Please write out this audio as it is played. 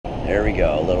There we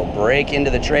go. A little brake into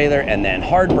the trailer and then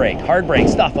hard brake,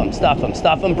 stuff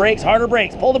them, brakes, harder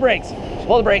brakes, pull the brakes,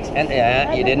 and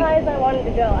you didn't. That's as high as I wanted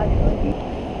to go,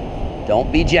 actually.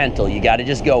 Don't be gentle, you gotta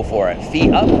just go for it.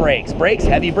 Feet up, brakes,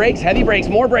 heavy brakes,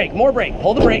 more brake,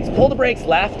 pull the brakes,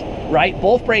 left, right,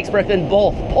 both brakes, Brooklyn,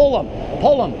 both, pull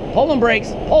them, brakes,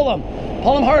 pull them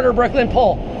harder, Brooklyn,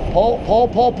 pull,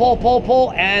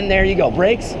 and there you go,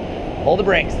 brakes. Pull the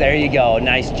brakes, there you go.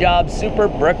 Nice job, Super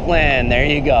Brooklyn, there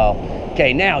you go.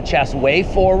 Okay, now chest way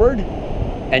forward,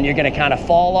 and you're gonna kind of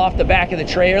fall off the back of the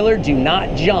trailer. Do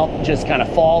not jump, just kind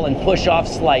of fall and push off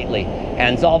slightly.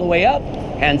 Hands all the way up,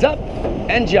 hands up,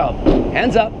 and jump.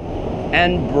 Hands up,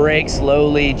 and brake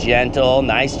slowly, gentle.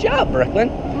 Nice job, Brooklyn.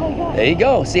 Oh my God. There you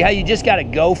go. See how you just gotta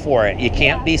go for it. You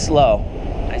can't be slow.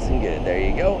 Nice and good, there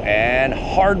you go. And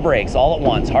hard brakes all at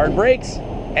once. Hard brakes,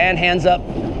 and hands up.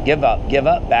 Give up,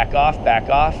 back off.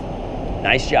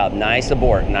 Nice job, nice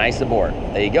abort.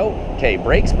 There you go. Okay,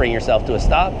 brakes, bring yourself to a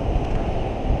stop.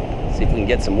 See if we can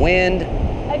get some wind.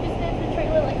 I just did the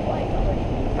trailer like twice already.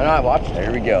 I know, I watched.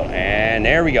 There we go, and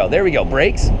there we go.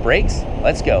 Brakes,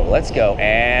 let's go.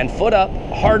 And foot up,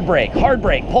 hard brake,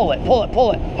 pull it.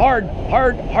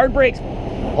 Hard brakes,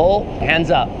 pull,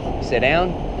 hands up. Sit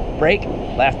down, brake,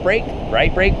 left brake,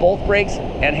 right brake, both brakes,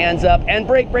 and hands up, and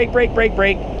brake.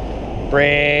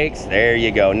 Brakes, there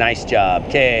you go, nice job.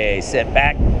 Okay, sit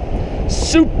back.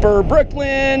 Super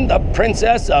Brooklyn, the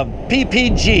princess of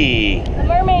PPG. The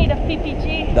mermaid of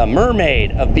PPG. The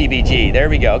mermaid of PPG, there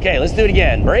we go. Okay, let's do it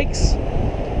again. Brakes,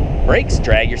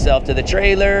 drag yourself to the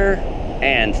trailer,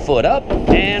 and foot up,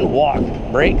 and walk.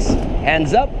 Brakes,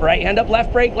 hands up, right hand up,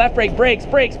 left brake, brakes,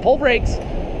 pull brakes.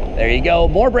 There you go,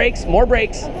 more brakes,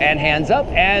 and hands up,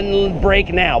 and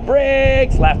brake now.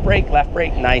 Brakes, left brake,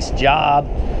 nice job.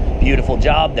 Beautiful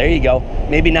job, there you go.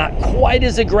 Maybe not quite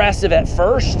as aggressive at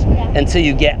first until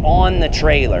you get on the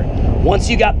trailer. Once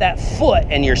you got that foot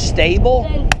and you're stable,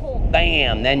 Then pull.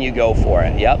 Bam, then you go for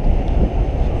it, yep.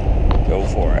 Go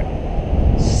for it.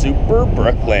 Super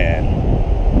Brooklyn.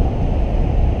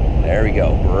 There we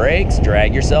go, brakes,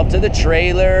 drag yourself to the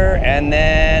trailer, and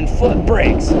then foot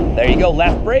brakes. There you go,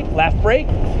 left brake.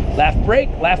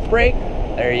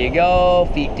 There you go,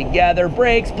 feet together,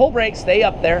 brakes, pull brakes, stay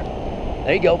up there.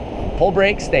 There you go. Pull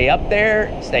brakes, stay up there,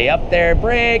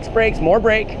 brakes, more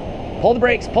brake. Pull the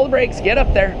brakes, get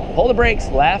up there. Pull the brakes,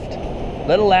 left,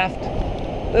 little left,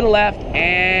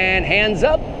 and hands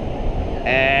up,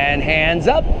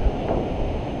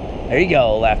 There you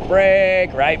go, left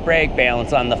brake, right brake,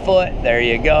 balance on the foot, there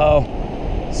you go.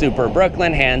 Super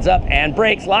Brooklyn, hands up, and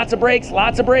brakes, lots of brakes,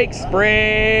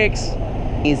 brakes.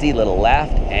 Easy, little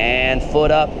left, and foot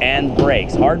up, and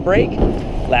brakes. Hard brake.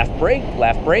 Left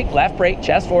brake,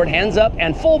 chest forward, hands up,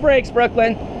 and full brakes,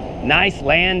 Brooklyn. Nice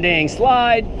landing,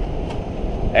 slide.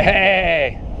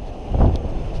 Hey.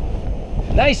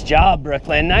 Nice job,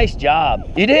 Brooklyn, nice job.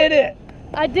 You did it.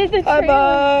 I did the High trailer.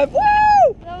 five, woo!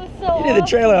 That was so You did the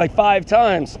trailer like 5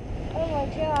 times. Oh my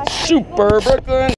gosh. Super Brooklyn.